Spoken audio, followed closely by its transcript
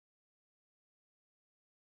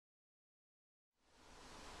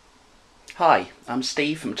Hi, I'm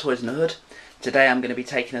Steve from Toys in the Hood. Today I'm going to be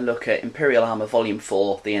taking a look at Imperial Armour Volume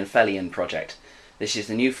 4, the Anphelion project. This is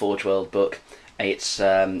the new Forgeworld book. It's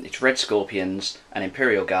Red Scorpions and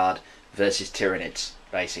Imperial Guard versus Tyranids,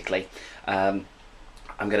 basically. I'm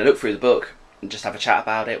going to look through the book and just have a chat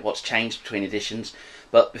about it, what's changed between editions.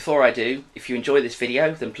 But before I do, if you enjoy this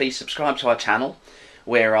video, then please subscribe to our channel.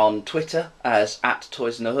 We're on Twitter as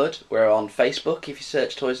 @ToysInTheHood. We're on Facebook if you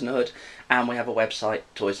search Toys in the Hood, and we have a website,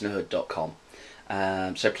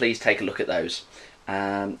 toysinthehood.com. So please take a look at those.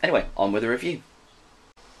 Anyway, on with the review.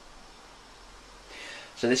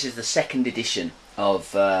 So this is the second edition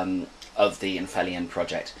of the Anphelion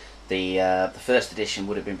project. The first edition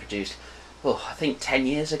would have been produced, I think 10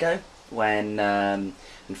 years ago, when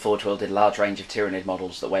Forgeworld did a large range of Tyranid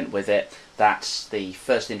models that went with it. That's the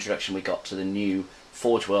first introduction we got to the new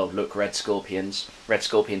Forgeworld look Red Scorpions. Red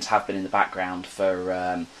Scorpions have been in the background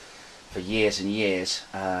for years and years.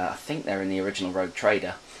 I think they're in the original Rogue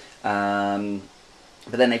Trader, but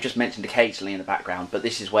then they've just mentioned occasionally in the background. But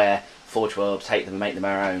this is where Forgeworld take them and make them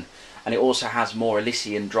our own. And it also has more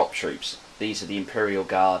Elysian Drop Troops. These are the Imperial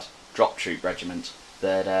Guard Drop Troop regiment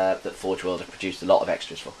that Forgeworld have produced a lot of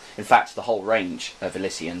extras for. In fact, the whole range of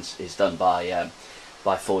Elysians is done by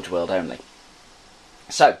Forgeworld only.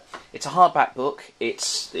 So it's a hardback book.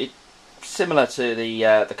 It's similar to the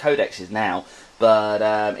codexes now, but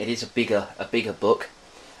it is a bigger book.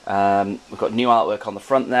 We've got new artwork on the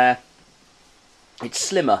front there. It's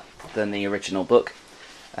slimmer than the original book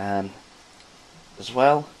as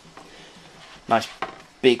well. Nice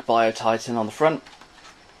big Bio Titan on the front.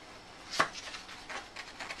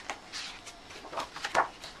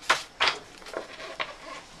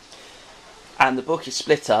 And the book is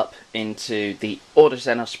split up into the Order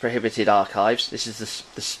Xenos Prohibited Archives. This is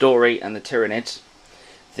the story and the Tyranids.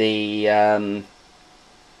 The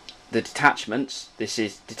detachments. This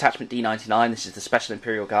is Detachment D99. This is the Special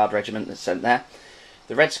Imperial Guard regiment that's sent there.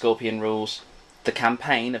 The Red Scorpion rules. The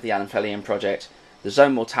campaign of the Anphelion project. The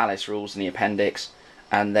Zone Mortalis rules in the appendix.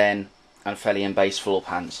 And then Anphelion base floor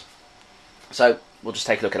plans. So we'll just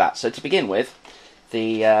take a look at that. So to begin with,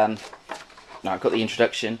 now I've got the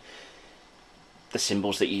introduction. The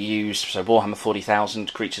symbols that you use, so Warhammer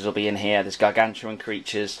 40,000 creatures will be in here. There's Gargantuan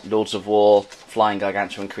creatures, Lords of War, flying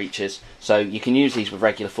Gargantuan creatures. So you can use these with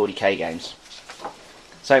regular 40k games.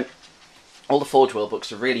 So all the Forgeworld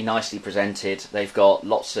books are really nicely presented. They've got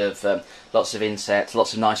lots of insets,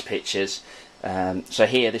 lots of nice pictures. So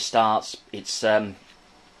here this starts. It's I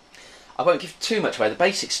won't give too much away. The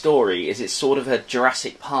basic story is it's sort of a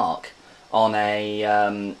Jurassic Park on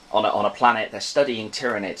a planet. They're studying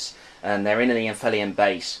Tyranids. And they're in the Anphelion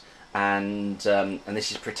base, and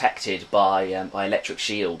this is protected by electric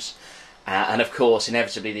shields, and of course,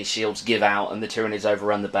 inevitably these shields give out, and the Tyranids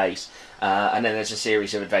overrun the base, and then there's a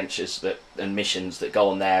series of adventures and missions that go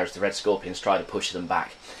on there as the Red Scorpions try to push them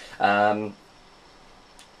back. The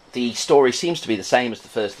story seems to be the same as the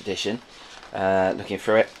first edition. Looking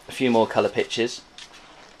through it, a few more colour pictures,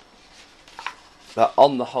 but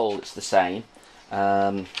on the whole, it's the same.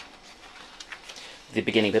 The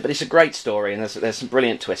beginning bit, but it's a great story, and there's some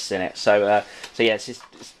brilliant twists in it. So yeah, it's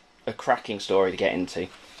a cracking story to get into.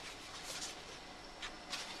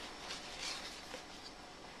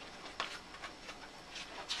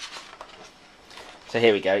 So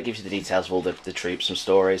here we go. It gives you the details of all the troops, some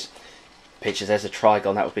stories, pictures. There's a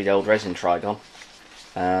Trigon. That would be the old resin Trigon.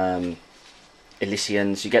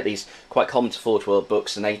 Elysians. You get these quite common to Forgeworld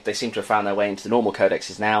books, and they seem to have found their way into the normal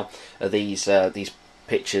codexes now. These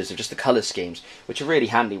pictures of just the colour schemes, which are really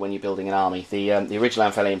handy when you're building an army. The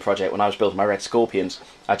original Anphelion project, when I was building my Red Scorpions,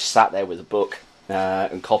 I just sat there with a book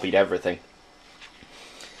and copied everything.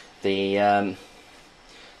 So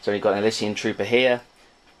you've got an Elysian trooper here,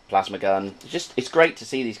 plasma gun. It's great to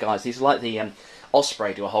see these guys. These are like the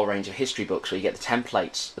Osprey do a whole range of history books where you get the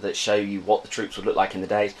templates that show you what the troops would look like in the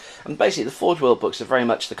days. And basically the Forgeworld books are very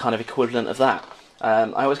much the kind of equivalent of that.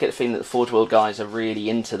 I always get the feeling that the Forgeworld guys are really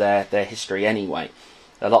into their history anyway.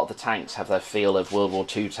 A lot of the tanks have their feel of World War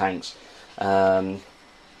II tanks, and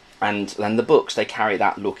then the books, they carry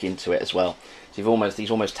that look into it as well. So you've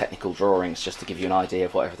these almost technical drawings just to give you an idea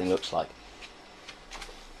of what everything looks like.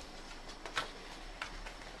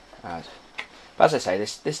 Right. But as I say,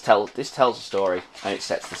 this tells a story and it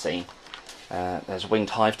sets the scene. There's a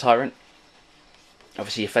winged hive tyrant.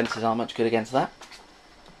 Obviously your fences aren't much good against that.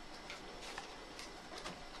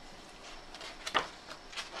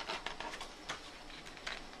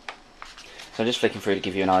 So I'm just flicking through to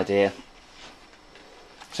give you an idea.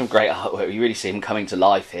 Some great artwork. You really see them coming to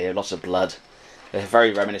life here. Lots of blood. They're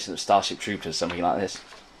very reminiscent of Starship Troopers, something like this.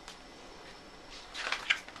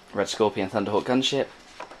 Red Scorpion Thunderhawk gunship.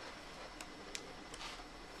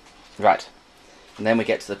 Right, and then we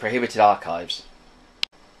get to the Prohibited Archives.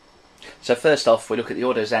 So first off, we look at the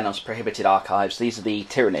Ordo Xenos Prohibited Archives. These are the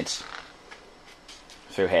Tyranids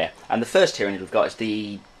through here, and the first Tyranid we've got is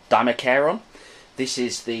the Dimachairon. This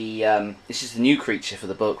is the new creature for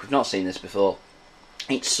the book. We've not seen this before.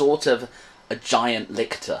 It's sort of a giant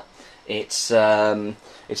lictor. It's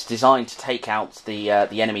designed to take out the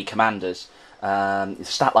enemy commanders. The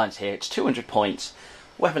stat lines here: it's 200 points,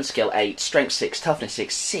 weapon skill 8, strength 6, toughness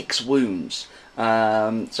 6, 6 wounds.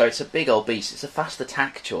 So it's a big old beast. It's a fast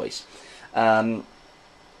attack choice.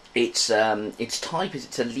 Its type is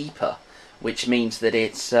it's a leaper, which means that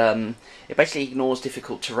it basically ignores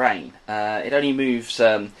difficult terrain. It only moves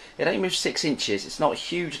 6 inches. It's not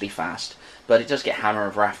hugely fast, but it does get Hammer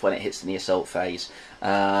of Wrath when it hits in the assault phase.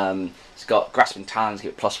 It's got Grasping Talons,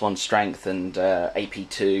 give it +1 strength and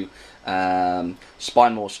AP2.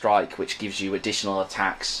 Spine Maw Strike, which gives you additional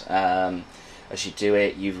attacks as you do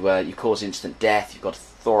it. You cause instant death. You've got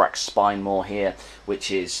Thorax Spine Maw here, which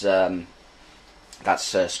is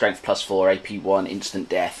that's strength +4, AP1, instant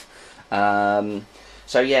death.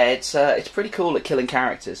 So yeah, it's pretty cool at killing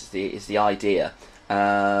characters. Is the idea.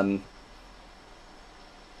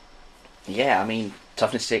 Yeah, I mean,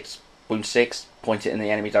 toughness 6, wound 6, point it in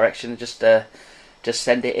the enemy direction, and just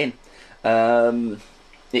send it in.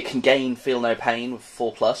 It can gain Feel No Pain with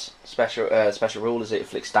 4+. Special rule is it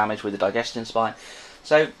inflicts damage with the Digestion Spine.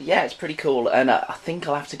 So yeah, it's pretty cool, and I think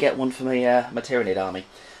I'll have to get one for my Tyranid army.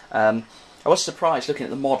 I was surprised looking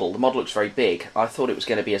at the model. The model looks very big. I thought it was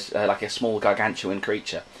going to be like a small gargantuan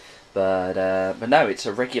creature, but no, it's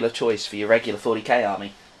a regular choice for your regular 40k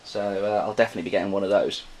army. So I'll definitely be getting one of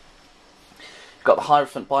those. We've got the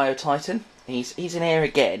Hierophant Bio Titan. He's in here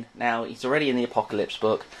again. Now he's already in the Apocalypse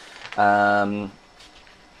book.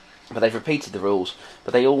 But they've repeated the rules.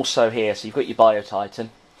 But they also here, so you've got your Bio Titan.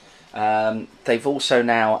 They've also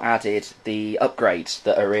now added the upgrades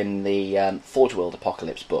that are in the Forgeworld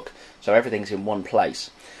Apocalypse book. So everything's in one place.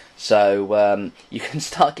 So you can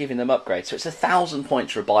start giving them upgrades. So it's 1,000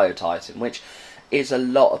 points for a Bio Titan, which is a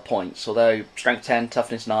lot of points. Although strength 10,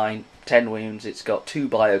 toughness 9, 10 wounds. It's got 2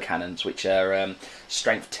 bio cannons, which are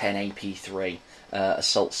strength 10, AP 3,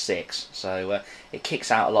 assault 6. So it kicks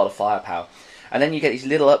out a lot of firepower. And then you get these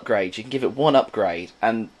little upgrades. You can give it one upgrade,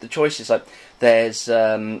 and the choice is like there's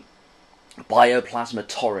Bioplasma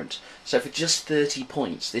Torrent. So for just 30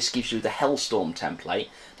 points, this gives you the Hellstorm template.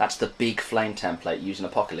 That's the big flame template used in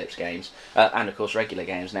Apocalypse games, and of course regular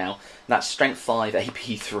games now. That's strength 5,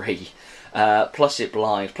 AP 3, plus it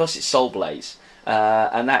blind, plus it's Soul Blaze,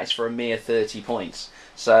 and that is for a mere 30 points.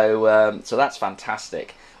 So that's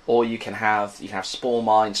fantastic. Or you can have Spore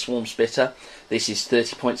Mine, Swarm Spitter. This is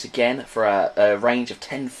 30 points again for a range of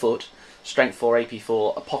 10 foot, strength 4, AP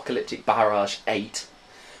 4, Apocalyptic Barrage 8.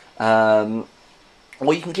 Or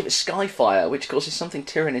you can give it Skyfire, which of course is something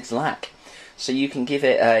Tyranids lack. So you can give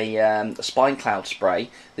it a Spine Cloud Spray.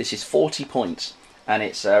 This is 40 points, and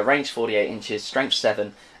it's range 48 inches, strength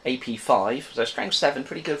 7, AP 5. So strength 7,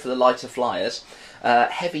 pretty good for the lighter flyers.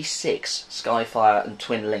 Heavy 6, Skyfire and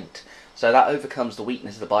Twin Linked. So that overcomes the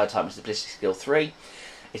weakness of the Biotype, which is the Ballistic Skill 3.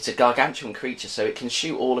 It's a gargantuan creature, so it can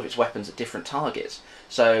shoot all of its weapons at different targets.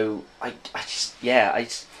 So I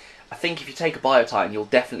think if you take a Biotitan, you'll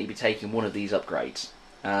definitely be taking one of these upgrades.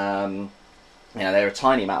 They're a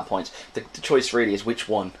tiny amount of points. The choice really is which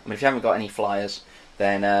one. I mean, if you haven't got any flyers,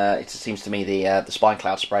 then it seems to me the Spine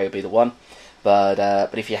Cloud Spray would be the one. But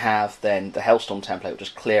if you have, then the Hellstorm template will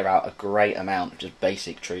just clear out a great amount of just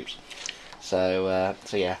basic troops. So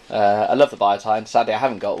yeah, I love the Biotitan. Sadly, I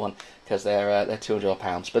haven't got one because they're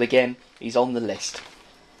 £200. But again, he's on the list.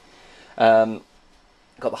 Got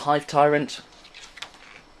the Hive Tyrant.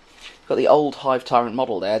 Got the old Hive Tyrant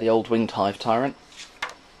model there, the old winged Hive Tyrant.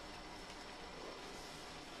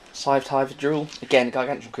 Scythed Hydril, again a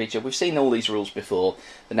gargantuan creature. We've seen all these rules before,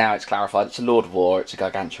 but now it's clarified. It's a Lord of War, it's a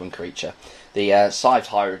gargantuan creature. The Scythed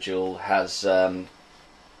Hydril has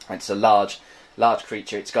it's a large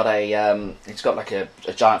creature. It's got like a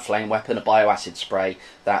giant flame weapon, a bioacid spray.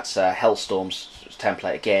 That's Hellstorm's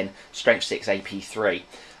template again, strength 6, AP 3.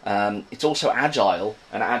 It's also agile,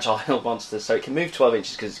 an agile monster, so it can move 12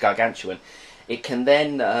 inches because it's gargantuan. It can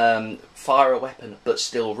then fire a weapon but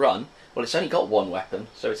still run. Well, it's only got one weapon,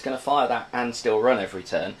 so it's going to fire that and still run every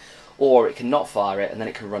turn. Or it can not fire it and then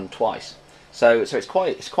it can run twice. So it's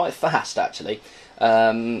quite fast actually.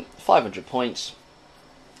 500 points,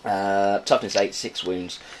 toughness 8, 6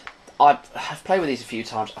 wounds. I've played with these a few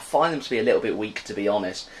times. I find them to be a little bit weak, to be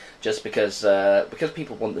honest. Just because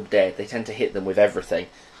people want them dead, they tend to hit them with everything.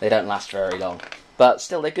 They don't last very long. But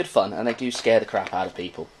still, they're good fun, and they do scare the crap out of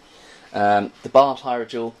people. The barbed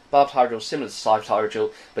hydrogel is similar to Scythe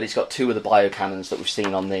hydrogel, but it's got 2 of the bio cannons that we've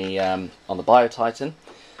seen on the Bio Titan.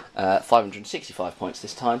 565 points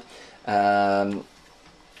this time.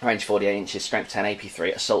 Range 48 inches, strength 10, AP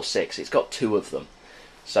 3, assault 6. It's got 2 of them,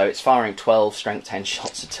 so it's firing 12 strength 10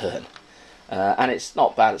 shots a turn, and it's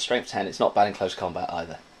not bad at strength 10. It's not bad in close combat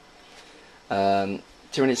either.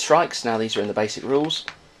 Tyranid strikes. Now these are in the basic rules.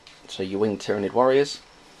 So your winged Tyranid warriors.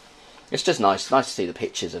 It's just nice to see the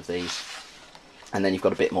pictures of these, and then you've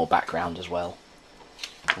got a bit more background as well.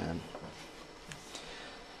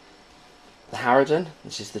 The Harridan.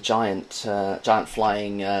 This is the giant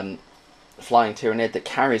flying Tyranid that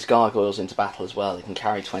carries gargoyles into battle as well. It can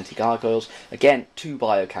carry 20 gargoyles. Again, 2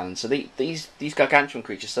 bio cannons. So these gargantuan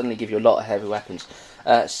creatures suddenly give you a lot of heavy weapons.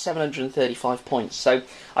 735 points. So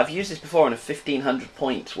I've used this before on a 1500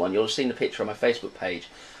 point one. You'll have seen the picture on my Facebook page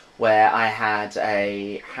where I had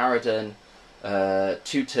a Harridan,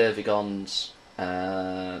 2 Tervigons,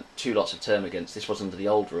 2 lots of Termagants. This was under the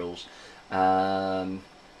old rules. No,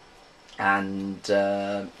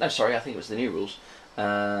 sorry, I think it was the new rules.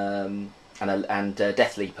 And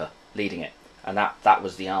Death Leaper leading it, and that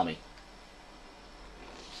was the army.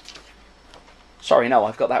 Sorry, no,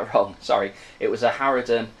 I've got that wrong. Sorry, it was a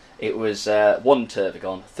Harridan. It was 1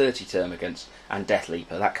 Tervigon, 30 Termagants, and Death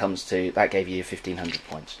Leaper. That gave you 1500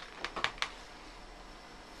 points.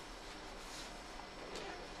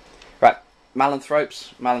 Right,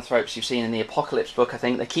 Malanthropes. Malanthropes you've seen in the Apocalypse book. I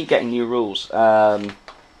think they keep getting new rules.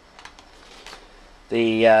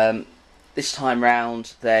 This time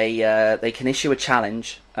round, they can issue a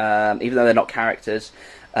challenge, even though they're not characters,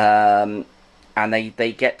 and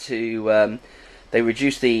they get to they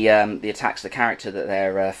reduce the attacks of the character that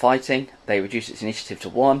they're fighting. They reduce its initiative to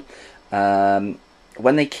 1.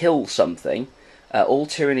 When they kill something, all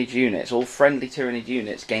Tyranid units, all friendly Tyranid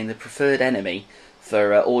units, gain the preferred enemy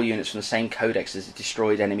for all units from the same codex as a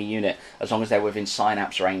destroyed enemy unit, as long as they're within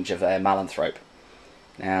synapse range of a Malanthrope.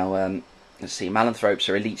 Now. Let's see, Malanthropes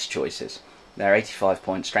are Elite's choices. They're 85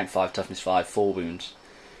 points, strength 5, toughness 5, 4 wounds.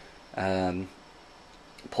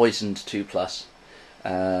 Poisoned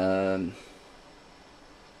 2+.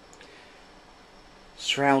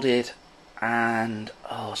 Shrouded and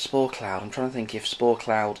Spore Cloud. I'm trying to think if Spore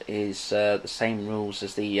Cloud is the same rules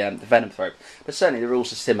as the Venomthrope, but certainly the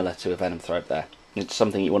rules are similar to a Venomthrope there. It's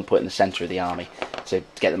something you want to put in the centre of the army to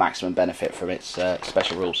get the maximum benefit from its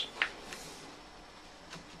special rules.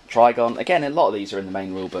 Trigon. Again, a lot of these are in the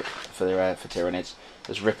main rulebook for Tyranids.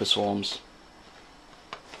 There's Ripper Swarms.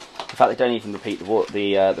 In fact, they don't even repeat the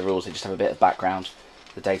rules. They just have a bit of background,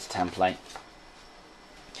 the data template.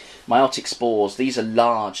 Meiotic Spores. These are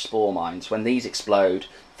large spore mines. When these explode,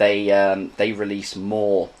 they release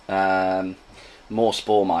more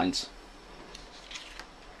spore mines.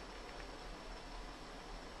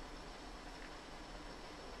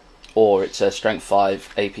 Or it's a strength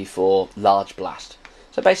 5, AP 4, large blast.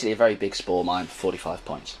 So basically a very big spore mine for 45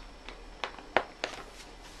 points.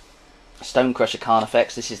 Stonecrusher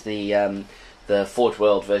Carnifex. This is the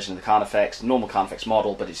Forgeworld version of the Carnifex, normal Carnifex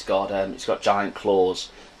model, but it's got giant claws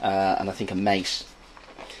and I think a mace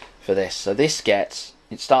for this. So it starts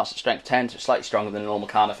at strength 10, so it's slightly stronger than a normal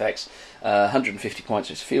Carnifex. 150 points,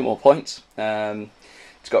 so it's a few more points.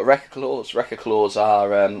 It's got Wrecker Claws. Wrecker Claws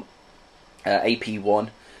are AP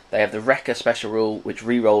 1. They have the Wrecker special rule, which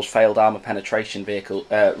re-rolls failed armour penetration vehicle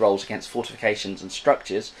rolls against fortifications and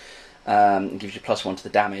structures, and gives you +1 to the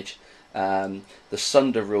damage. The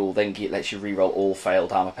Sunder rule then lets you re-roll all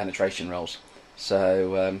failed armour penetration rolls.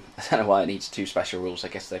 So I don't know why it needs 2 special rules. I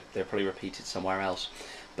guess they're probably repeated somewhere else.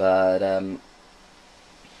 But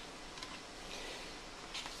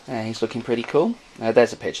he's looking pretty cool.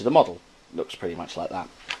 There's a picture. The model looks pretty much like that.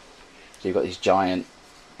 So you've got these giant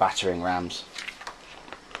battering rams.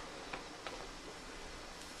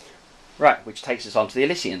 Right, which takes us on to the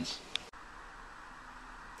Elysians.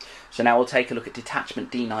 So now we'll take a look at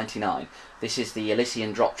Detachment D99. This is the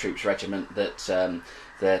Elysian Drop Troops regiment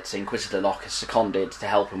that Inquisitor Locke has seconded to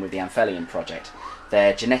help him with the Anphelion project.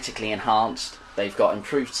 They're genetically enhanced, they've got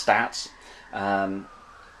improved stats.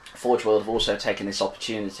 Forgeworld have also taken this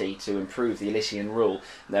opportunity to improve the Elysian rule.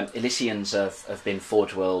 The Elysians have been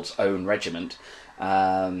Forgeworld's own regiment.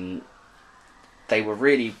 They were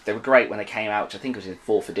great when they came out, which I think was in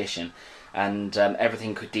 4th edition, and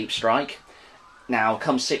everything could deep strike. Now,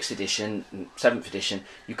 come 6th edition, 7th edition,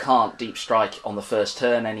 you can't deep strike on the first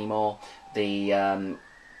turn anymore. The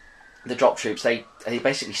drop troops, they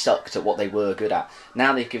basically sucked at what they were good at.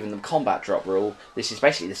 Now they've given them combat drop rule. This is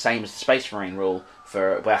basically the same as the Space Marine rule,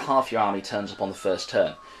 for where half your army turns up on the first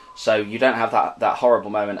turn. So you don't have that horrible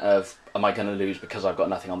moment of, am I going to lose because I've got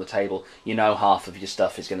nothing on the table? You know half of your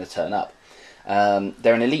stuff is going to turn up.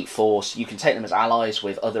 They're an elite force. You can take them as allies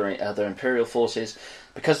with other Imperial forces.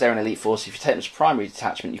 Because they're an elite force, if you take them as primary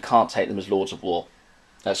detachment, you can't take them as Lords of War.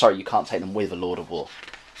 Sorry, you can't take them with a Lord of War.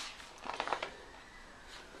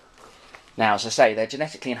 Now, as I say, they're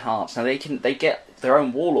genetically enhanced. Now, they get their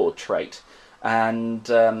own Warlord trait, and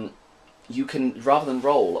you can, rather than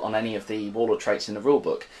roll on any of the Warlord traits in the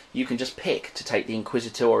rulebook, you can just pick to take the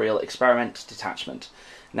Inquisitorial Experiment detachment.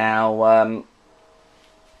 Now,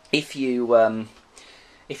 if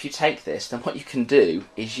you take this, then what you can do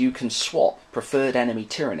is you can swap preferred enemy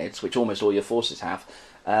Tyranids, which almost all your forces have.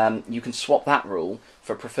 You can swap that rule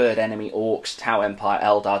for preferred enemy Orcs, Tau Empire,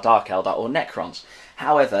 Eldar, Dark Eldar, or Necrons.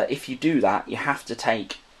 However, if you do that, you have to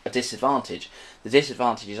take a disadvantage. The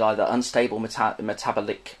disadvantage is either unstable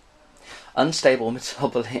metabolic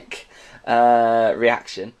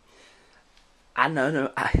reaction,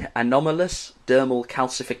 anomalous dermal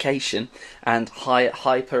calcification, and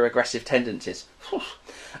hyper-aggressive tendencies.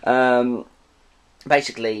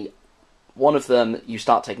 Basically, one of them you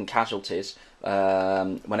start taking casualties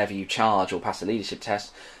whenever you charge or pass the leadership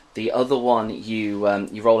test. The other one you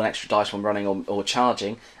roll an extra dice when running or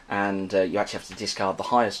charging, and you actually have to discard the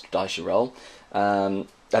highest dice you roll. And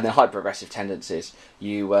then hyper-aggressive tendencies,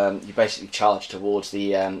 you basically charge towards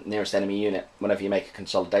the nearest enemy unit whenever you make a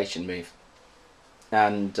consolidation move.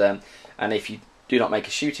 And if you do not make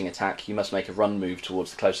a shooting attack, you must make a run move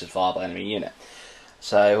towards the closest viable enemy unit.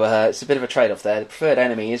 So it's a bit of a trade-off there. The preferred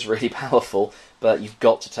enemy is really powerful, but you've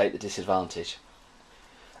got to take the disadvantage.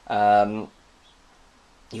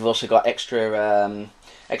 You've also got extra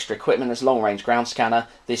equipment. There's a long-range ground scanner.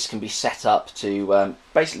 This can be set up to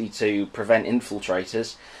basically to prevent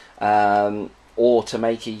infiltrators, or to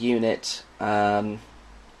make a unit,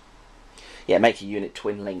 make a unit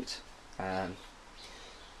twin-linked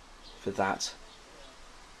for that.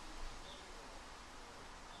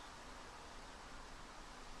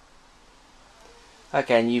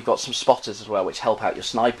 Again, you've got some spotters as well, which help out your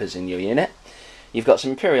snipers in your unit. You've got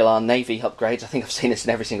some Imperial Armour Navy upgrades. I think I've seen this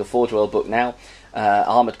in every single Forgeworld book now.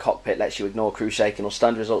 Armoured Cockpit lets you ignore crew shaking or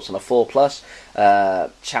stunned results on a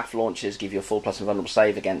 4+. Chaff launchers give you a 4+ invulnerable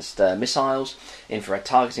save against missiles. Infrared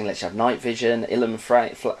targeting lets you have night vision. Ilum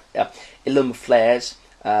flares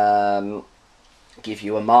give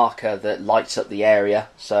you a marker that lights up the area,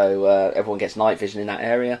 so everyone gets night vision in that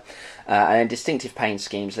area. And then Distinctive Pain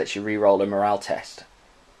Schemes lets you re-roll a morale test.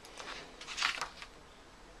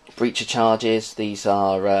 Breacher charges, these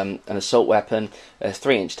are an assault weapon, a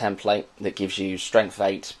 3-inch template that gives you strength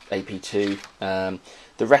 8, AP 2. The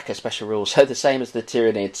Wrecker special rule, so the same as the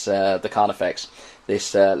Tyranids, the Carnifex.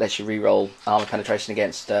 This lets you re-roll armour penetration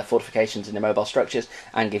against fortifications and immobile structures,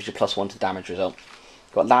 and gives you +1 to damage result.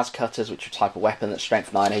 You've got Las Cutters, which are a type of weapon that's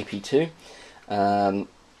strength 9, AP 2. And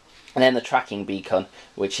then the Tracking Beacon,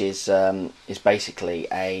 which is basically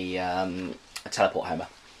a teleport hammer.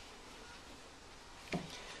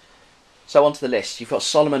 So onto the list, you've got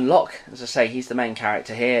Solomon Locke. As I say, he's the main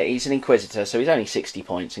character here. He's an Inquisitor, so he's only 60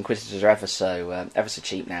 points. Inquisitors are ever so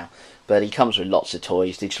cheap now, but he comes with lots of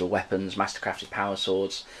toys, digital weapons, mastercrafted power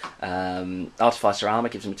swords. Artificer armor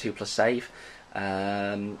gives him a 2+ save.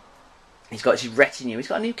 He's got his retinue. He's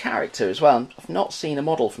got a new character as well. I've not seen a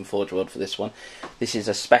model from Forgeworld for this one. This is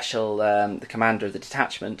a special, the commander of the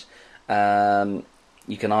detachment.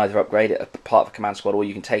 You can either upgrade it as part of a command squad, or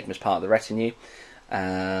you can take him as part of the retinue.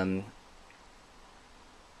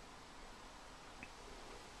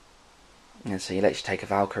 And so he lets you take a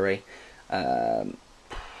Valkyrie,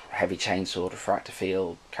 heavy chainsword, refractor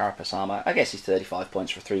field, carapace armor. I guess he's 35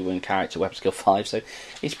 points for a 3-wound character, weapon skill 5, so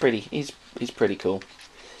he's pretty cool.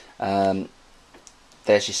 There's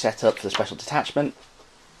your setup for the special detachment.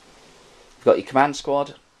 You've got your command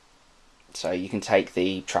squad, so you can take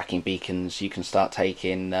the tracking beacons. You can start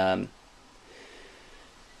taking. Oh,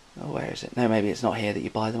 where is it? No, maybe it's not here that you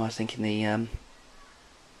buy them. I was thinking the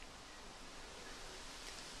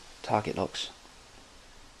target locks.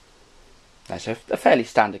 No, so a fairly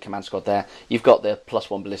standard command squad there. You've got the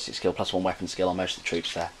 +1 ballistic skill, +1 weapon skill on most of the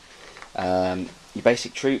troops there. Your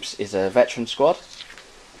basic troops is a veteran squad.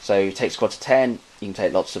 So you take squad to 10, you can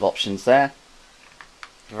take lots of options there.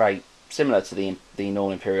 Very similar to the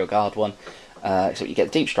normal Imperial Guard one, except you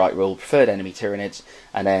get the Deep Strike rule, preferred enemy Tyranids,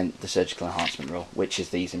 and then the Surgical Enhancement rule, which is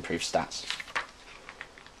these improved stats.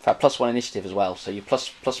 In fact, +1 initiative as well, so you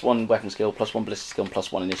 +1 weapon skill, +1 ballistic skill, and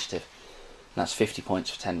 +1 initiative. And that's 50 points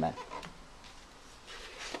for 10 men.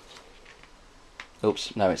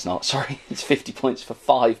 Oops, no it's not, sorry, it's 50 points for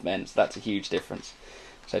 5 men, so that's a huge difference.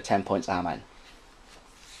 So 10 points our men.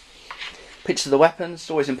 Pictures of the weapons,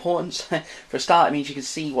 always important. For a start, it means you can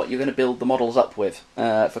see what you're going to build the models up with.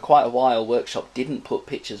 For quite a while, Workshop didn't put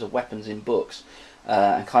pictures of weapons in books,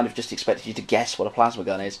 and kind of just expected you to guess what a plasma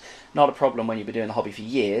gun is. Not a problem when you've been doing the hobby for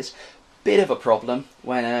years. Bit of a problem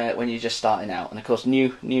when you're just starting out. And of course, new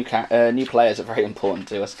players are very important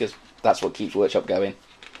to us, because that's what keeps Workshop going.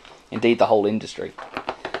 Indeed, the whole industry.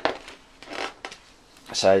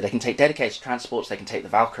 So they can take dedicated transports. They can take the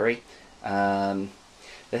Valkyrie.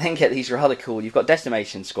 They then get these rather cool. You've got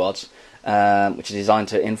decimation squads, which are designed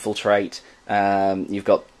to infiltrate. You've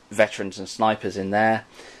got veterans and snipers in there,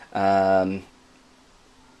 together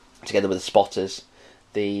with the spotters.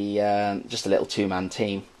 Just a little two-man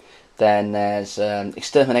team. Then there's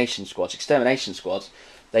extermination squads. Extermination squads,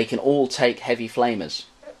 they can all take heavy flamers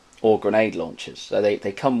or grenade launchers. So they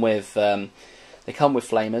come with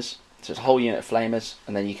flamers. So it's a whole unit of flamers,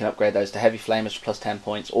 and then you can upgrade those to heavy flamers for plus 10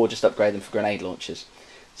 points, or just upgrade them for grenade launchers.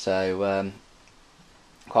 So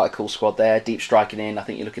quite a cool squad there. Deep striking in. I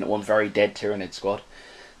think you're looking at one very dead Tyranid squad.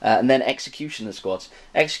 And then executioner squads.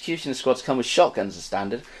 Executioner squads come with shotguns as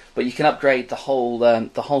standard, but you can upgrade the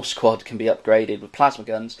whole squad can be upgraded with plasma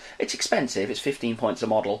guns. It's expensive. It's 15 points a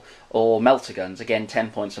model, or melter guns, again 10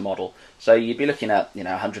 points a model. So you'd be looking at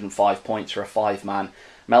 105 points for a 5-man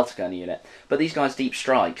melter gun unit. But these guys deep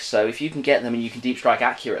strike, so if you can get them and you can deep strike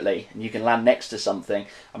accurately and you can land next to something,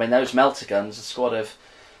 I mean, those melter guns, a squad of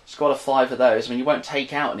 5 of those, I mean, you won't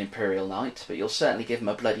take out an Imperial Knight, but you'll certainly give them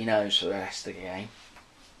a bloody nose for the rest of the game.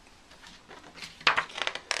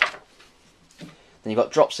 Then you've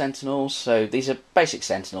got drop sentinels. So these are basic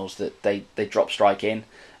sentinels that they deep strike in,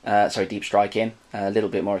 a little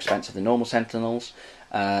bit more expensive than normal sentinels.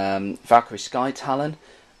 Valkyrie Sky Talon.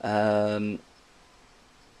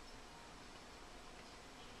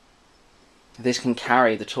 This can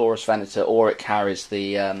carry the Taurus Venator, or it carries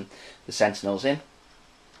the sentinels in.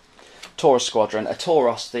 Taurus Squadron. A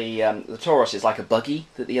Tauros, the Tauros is like a buggy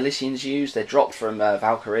that the Elysians use. They're dropped from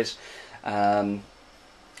Valkyries.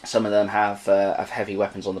 Some of them have heavy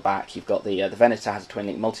weapons on the back. You've got the Venator has a twin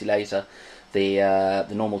link multi laser. The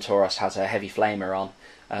normal Tauros has a heavy flamer on.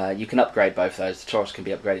 You can upgrade both those. The Tauros can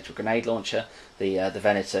be upgraded to a grenade launcher. The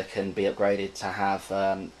Venator can be upgraded to have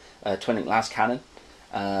a twin link las cannon.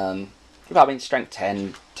 I mean, strength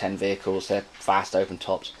 10 vehicles. They're fast open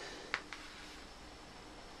tops.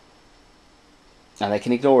 And they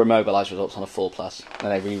can ignore immobilise results on a 4+,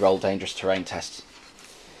 and they re-roll dangerous terrain tests.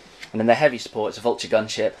 And then their heavy support, it's a Vulture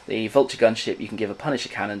gunship. The Vulture gunship you can give a Punisher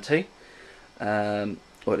cannon to,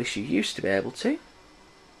 or at least you used to be able to.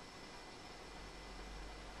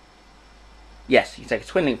 Yes, you can take a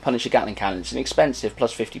twin link Punisher Gatling cannon. It's an expensive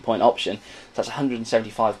plus 50 point option, so that's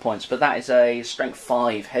 175 points. But that is a strength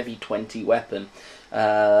 5 heavy 20 weapon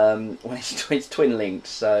when it's twin linked.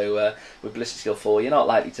 So with ballistic skill 4, you're not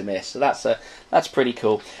likely to miss. So that's pretty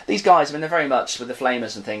cool. These guys, I mean, they're very much with the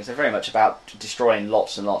flamers and things. They're very much about destroying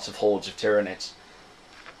lots and lots of hordes of Tyranids.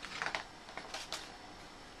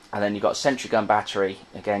 And then you've got a sentry gun battery.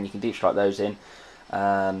 Again, you can deep strike those in.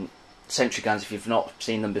 Sentry guns, if you've not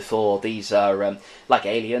seen them before, these are like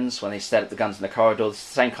aliens when they set up the guns in the corridor. It's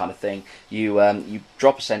the same kind of thing. You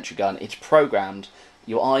drop a sentry gun, it's programmed.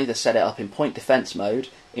 You either set it up in point defense mode,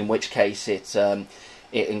 in which case it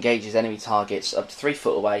engages enemy targets up to 3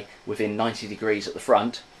 foot away within 90 degrees at the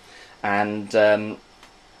front, and or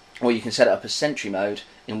you can set it up as sentry mode,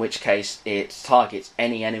 in which case it targets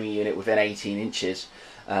any enemy unit within 18 inches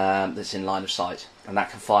that's in line of sight, and that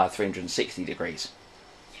can fire 360 degrees.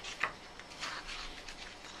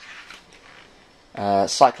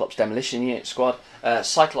 Cyclops Demolition Unit Squad.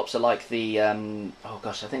 Cyclops are like the oh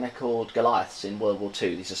gosh, I think they're called Goliaths in World War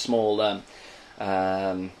II. These are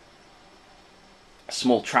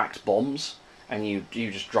small tracked bombs, and you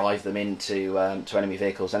just drive them into to enemy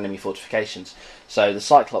vehicles, enemy fortifications. So the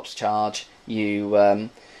Cyclops charge, you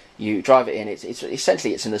drive it in. It's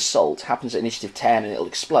essentially it's an assault. Happens at initiative 10, and it'll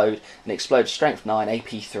explode. And it explodes strength 9, AP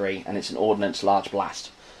 3, and it's an ordnance large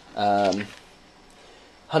blast.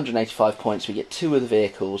 185 points. We get 2 of the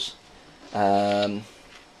vehicles. Does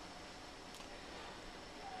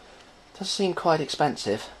seem quite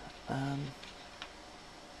expensive,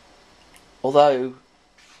 although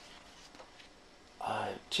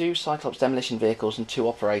 2 Cyclops demolition vehicles and 2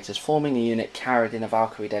 operators forming a unit carried in a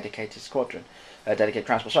Valkyrie dedicated squadron, dedicated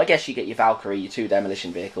transport. So I guess you get your Valkyrie, your 2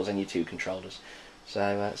 demolition vehicles, and your 2 controllers.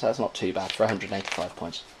 So that's not too bad for 185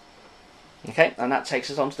 points. Okay, and that takes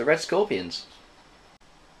us on to the Red Scorpions.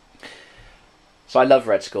 So I love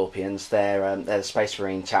Red Scorpions. They're the Space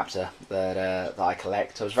Marine chapter that I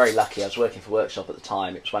collect. I was very lucky. I was working for Workshop at the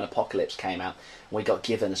time. It was when Apocalypse came out, and we got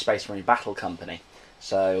given a Space Marine battle company.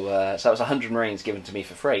 So that was 100 Marines given to me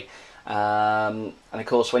for free. And of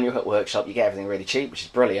course, when you're at workshop, you get everything really cheap, which is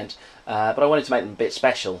brilliant. But I wanted to make them a bit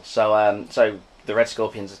special, so the Red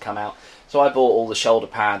Scorpions had come out. So I bought all the shoulder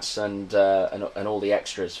pads and all the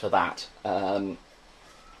extras for that, and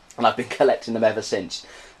I've been collecting them ever since.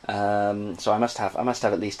 So I must have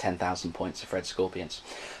at least 10,000 points of Red Scorpions.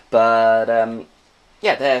 But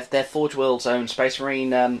yeah, they're Forgeworld's own Space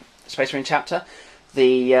Marine chapter.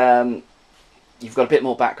 You've got a bit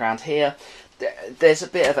more background here. There's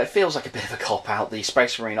it feels like a bit of a cop out. The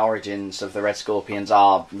Space Marine origins of the Red Scorpions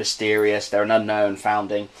are mysterious. They're an unknown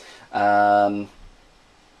founding.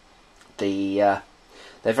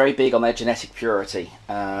 They're very big on their genetic purity.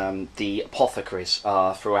 The apothecaries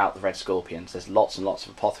are throughout the Red Scorpions. There's lots and lots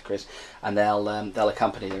of apothecaries, and they'll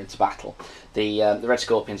accompany them into battle. The Red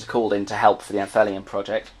Scorpions are called in to help for the Anphelion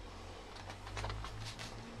project.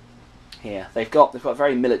 Here they've got a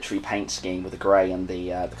very military paint scheme with the grey and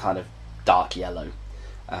the kind of dark yellow.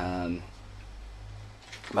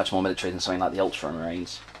 Much more military than something like the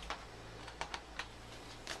Ultramarines.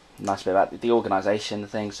 Nice bit about the organisation and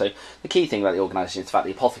things. So the key thing about the organisation is the fact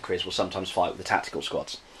the apothecaries will sometimes fight with the tactical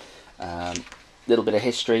squads. Little bit of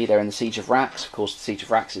history. They're in the Siege of Rax. Of course, the Siege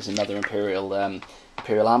of Rax is another Imperial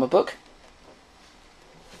Armour book.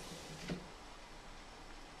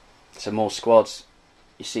 So more squads.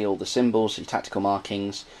 You see all the symbols, your tactical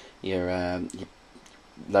markings, your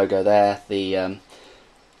logo there. The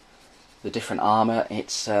different armour.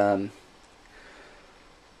 It's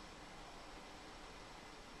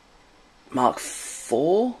Mark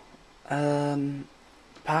IV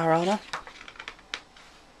power armour.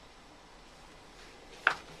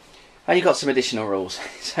 And you've got some additional rules.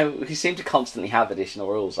 So we seem to constantly have additional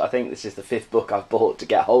rules. I think this is the 5th book I've bought to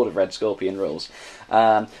get hold of Red Scorpion rules.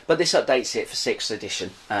 But this updates it for 6th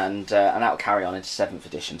edition, and that will carry on into 7th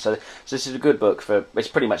edition. So this is a good book for. It's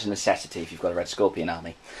pretty much a necessity if you've got a Red Scorpion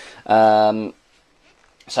army.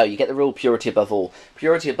 So you get the rule Purity Above All.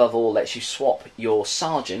 Purity Above All lets you swap your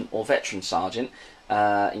sergeant or veteran sergeant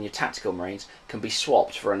in your tactical marines can be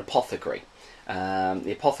swapped for an apothecary.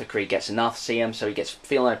 The apothecary gets enough CM, so he gets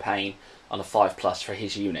Feel No Pain on a 5+ for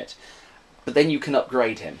his unit. But then you can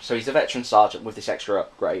upgrade him. So he's a veteran sergeant with this extra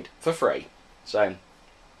upgrade for free. So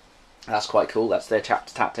that's quite cool. That's their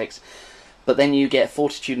chapter tactics. But then you get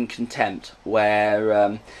Fortitude and Contempt,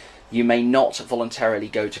 where you may not voluntarily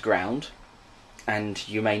go to ground, and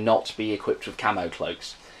you may not be equipped with camo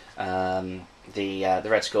cloaks. The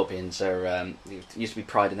Red Scorpions are used to be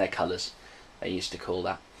pride in their colours. They used to call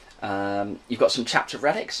that. You've got some chapter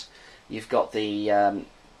relics. You've got the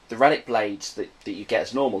relic blades that you get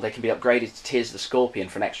as normal. They can be upgraded to Tears of the Scorpion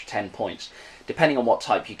for an extra 10 points. Depending on what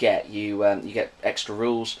type you get, you get extra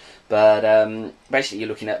rules. But basically, you're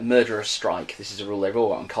looking at Murderous Strike. This is a rule they've all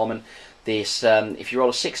got in common. This, if you roll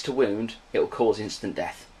a 6 to wound, it will cause instant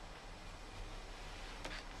death.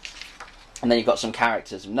 And then you've got some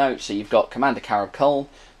characters of note. So you've got Commander Carib Cole.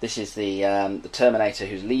 This is the Terminator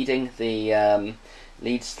who's leading the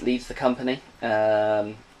leads the company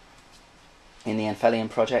in the Anphelion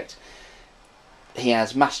project. He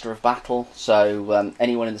has Master of Battle, so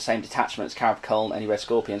anyone in the same detachment as Carib Cole, any Red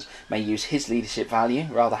Scorpions, may use his leadership value,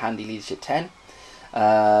 rather handy leadership 10,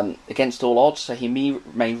 against all odds, so he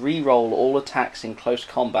may re-roll all attacks in close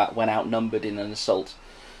combat when outnumbered in an assault.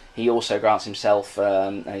 He also grants himself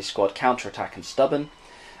and his squad counter-attack and stubborn,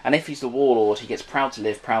 and if he's the Warlord, he gets Proud to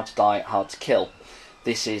Live, Proud to Die, Hard to Kill.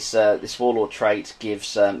 This Warlord trait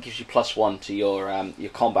gives you +1 to your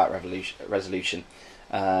combat resolution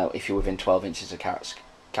if you're within 12 inches of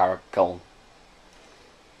Carib Cole.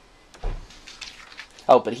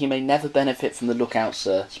 Oh, but he may never benefit from the Lookout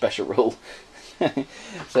Sir special rule.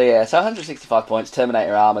 So 165 points,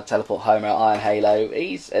 Terminator Armour, Teleport Homer, Iron Halo.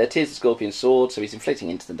 He's Tears of the Scorpion Sword, so he's inflicting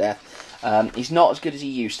instant death. He's not as good as he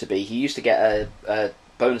used to be. He used to get a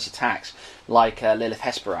bonus attacks like Lilith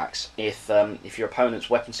Hesperax if your opponent's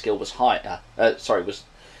weapon skill was higher.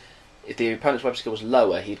 If the opponent's weapon skill was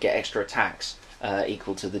lower, he'd get extra attacks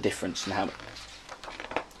equal to the difference in how.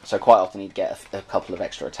 So quite often he'd get a couple of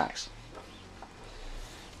extra attacks.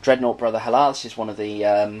 Dreadnought Brother Halal. This is one of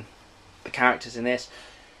the characters in this.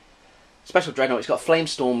 Special Dreadnought. He's got a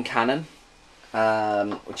Flamestorm Cannon,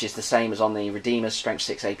 which is the same as on the Redeemer's Strength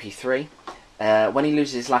 6 AP3. When he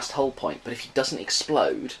loses his last hull point, but if he doesn't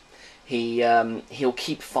explode, he'll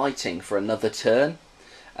keep fighting for another turn.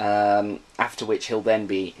 After which he'll then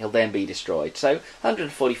be destroyed. So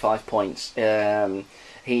 145 points.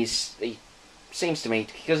 He seems to me,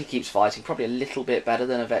 because he keeps fighting, probably a little bit better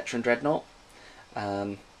than a veteran Dreadnought.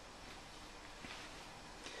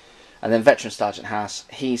 And then veteran Sergeant Haas,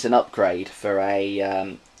 he's an upgrade for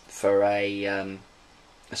a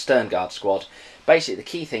Stern Guard squad, basically the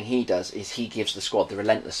key thing he does is he gives the squad the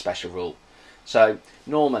relentless special rule. So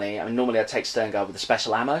normally I'd take Stern Guard with the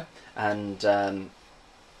special ammo, and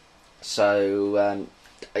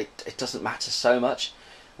it doesn't matter so much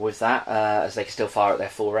with that, as they can still fire at their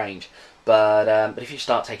full range. But if you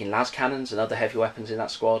start taking las cannons and other heavy weapons in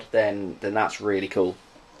that squad, then that's really cool.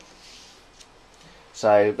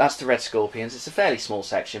 So that's the Red Scorpions. It's a fairly small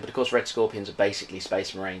section, but of course Red Scorpions are basically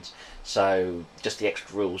Space Marines. So just the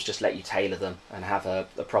extra rules just let you tailor them and have a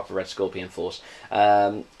proper Red Scorpion force.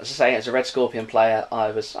 As I say, as a Red Scorpion player, I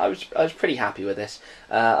was pretty happy with this.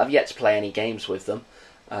 I've yet to play any games with them.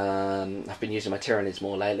 I've been using my Tyranids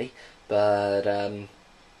more lately, but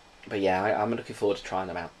yeah, I'm looking forward to trying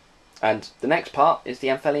them out. And the next part is the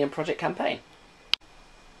Anphelion Project campaign.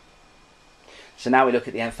 So now we look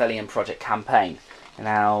at the Anphelion Project campaign.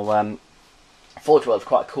 Now, Forgeworld is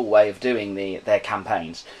quite a cool way of doing their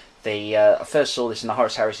campaigns. I first saw this in the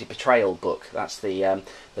Horus Heresy Betrayal book. That's the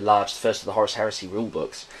first of the Horus Heresy rule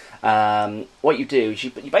books. What you do is you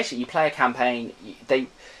basically play a campaign. They've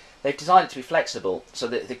designed it to be flexible, so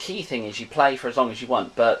the key thing is you play for as long as you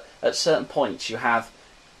want, but at certain points you have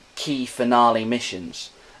key finale missions,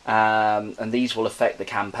 and these will affect the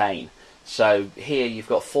campaign. So here you've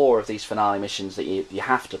got 4 of these finale missions that you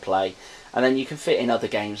have to play, and then you can fit in other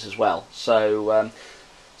games as well. So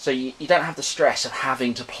you don't have the stress of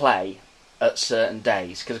having to play at certain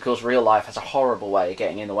days, because of course real life has a horrible way of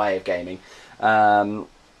getting in the way of gaming. So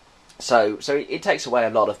it takes away a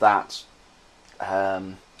lot of that.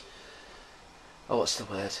 What's the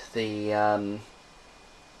word? The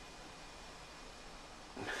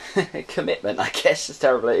commitment, I guess, as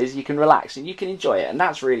terrible it is. You can relax and you can enjoy it, and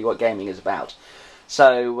that's really what gaming is about.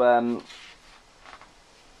 So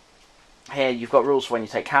here you've got rules for when you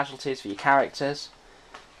take casualties for your characters,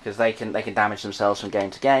 because they can damage themselves from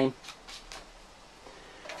game to game.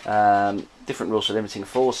 Different rules for limiting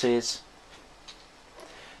forces.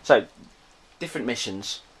 So different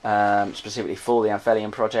missions, specifically for the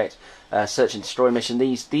Anphelion project. Search and destroy mission.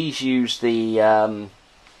 These use the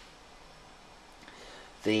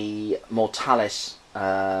Mortalis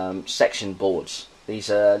section boards. These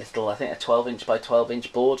are little, I think, 12-inch by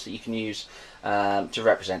 12-inch boards that you can use to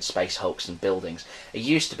represent space hulks and buildings. It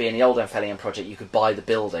used to be in the old Anphelion project you could buy the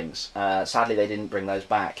buildings. Sadly, they didn't bring those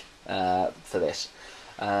back for this.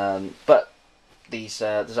 But these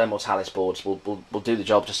the Zone Mortalis boards will do the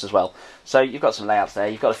job just as well. So you've got some layouts there.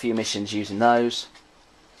 You've got a few missions using those.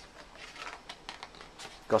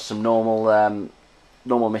 Got some normal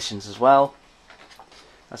missions as well.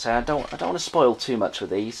 I say I don't want to spoil too much with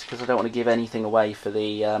these, because I don't want to give anything away for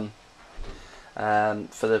the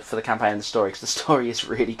campaign and the story, because the story is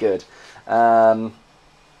really good. But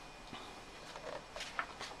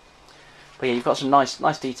yeah, you've got some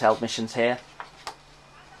nice detailed missions here.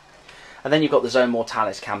 And then you've got the Zone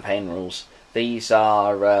Mortalis campaign rules. These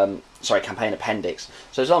are campaign appendix.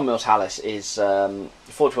 So Zone Mortalis is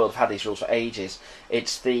Forgeworld have had these rules for ages.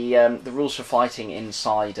 It's the rules for fighting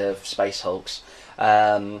inside of space hulks.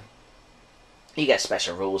 You get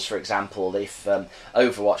special rules. For example, if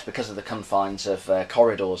Overwatch, because of the confines of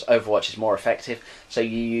corridors, Overwatch is more effective, so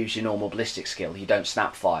you use your normal ballistic skill. You don't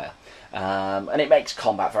snap fire. And it makes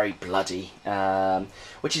combat very bloody,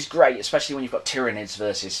 which is great, especially when you've got Tyranids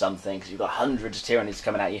versus something, because you've got hundreds of Tyranids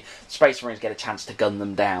coming at you. Space Marines get a chance to gun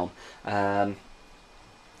them down.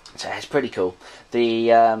 So it's pretty cool.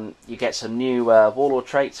 You get some new Warlord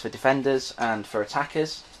traits for defenders and for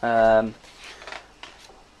attackers.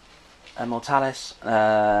 Mortalis.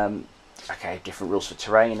 Okay, different rules for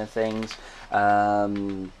terrain and things.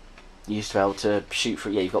 You used to be able to shoot for.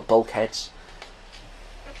 Yeah, you've got bulkheads.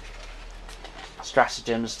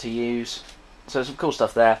 Stratagems to use, so some cool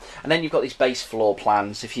stuff there. And then you've got these base floor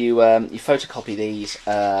plans. If you photocopy these,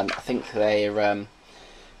 I think they're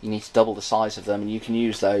you need to double the size of them, and you can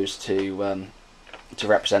use those to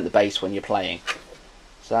represent the base when you're playing.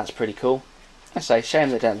 So that's pretty cool. I say, shame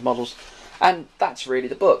they don't have models, and that's really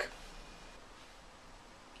the book.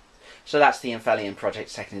 So that's the Anphelion Project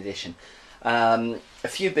 2nd edition. A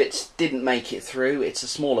few bits didn't make it through. It's a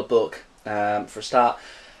smaller book for a start.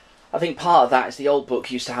 I think part of that is the old book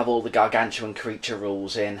used to have all the gargantuan creature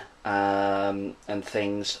rules in and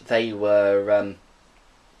things. They were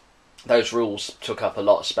those rules took up a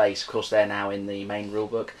lot of space. Of course, they're now in the main rule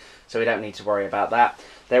book, so we don't need to worry about that.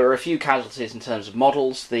 There were a few casualties in terms of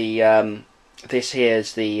models. This here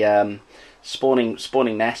is the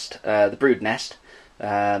spawning nest, the brood nest.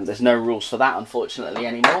 There's no rules for that, unfortunately,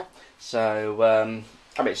 anymore. So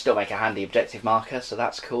I mean, still make a handy objective marker, so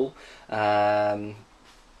that's cool.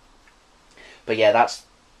 But yeah,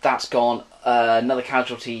 that's gone. Another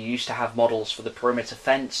casualty used to have models for the perimeter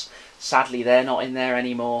fence. Sadly, they're not in there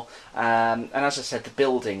anymore. And as I said, the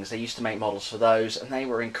buildings, they used to make models for those, and they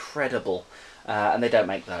were incredible. And they don't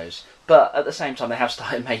make those. But at the same time, they have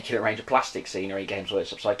started making a range of plastic scenery Games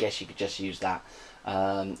Workshop, so I guess you could just use that.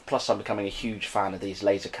 Plus, I'm becoming a huge fan of these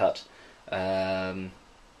laser cut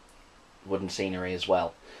wooden scenery as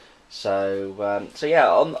well. So yeah,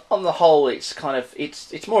 on the whole, it's kind of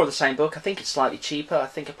it's more of the same book. I think it's slightly cheaper. I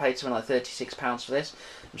think I paid something like £36 for this.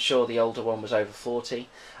 I'm sure the older one was over 40.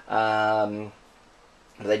 But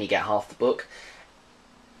then you get half the book.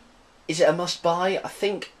 Is it a must buy? I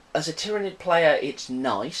think as a Tyranid player, it's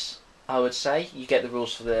nice. I would say you get the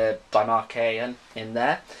rules for the Dimarchean in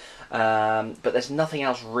there. But there's nothing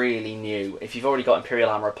else really new. If you've already got Imperial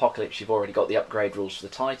Armour Apocalypse, you've already got the upgrade rules for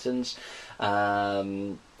the Titans.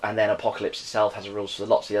 And then Apocalypse itself has the rules for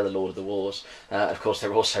lots of the other Lord of the Wars. Of course,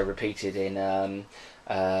 they're also repeated in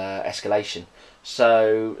Escalation.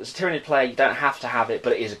 So, as a Tyranid player, you don't have to have it,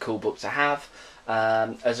 but it is a cool book to have.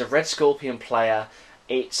 As a Red Scorpion player,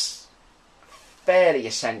 it's fairly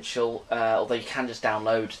essential, although you can just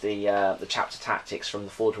download the chapter tactics from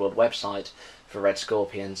the Forgeworld website for Red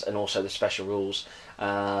Scorpions, and also the special rules.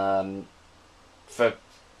 For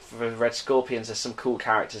Red Scorpions, there's some cool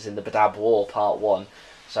characters in the Badab War Part 1,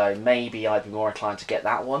 so maybe I'd be more inclined to get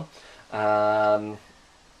that one. And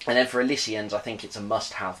then for Elysians, I think it's a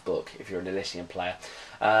must-have book if you're an Elysian player.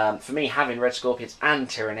 For me, having Red Scorpions and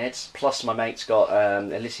Tyranids, plus my mate's got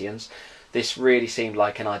Elysians, this really seemed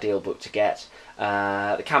like an ideal book to get.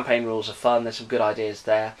 The campaign rules are fun. There's some good ideas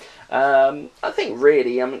there. I think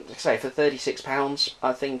really, like I say, for £36,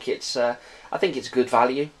 I think it's good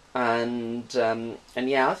value. And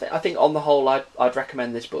yeah, I think on the whole, I'd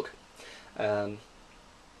recommend this book. Yeah.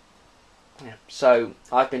 So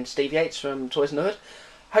I've been Steve Yates from Toys in the Hood.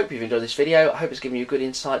 Hope you've enjoyed this video. I hope it's given you a good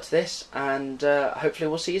insight to this, and hopefully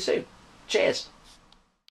we'll see you soon. Cheers!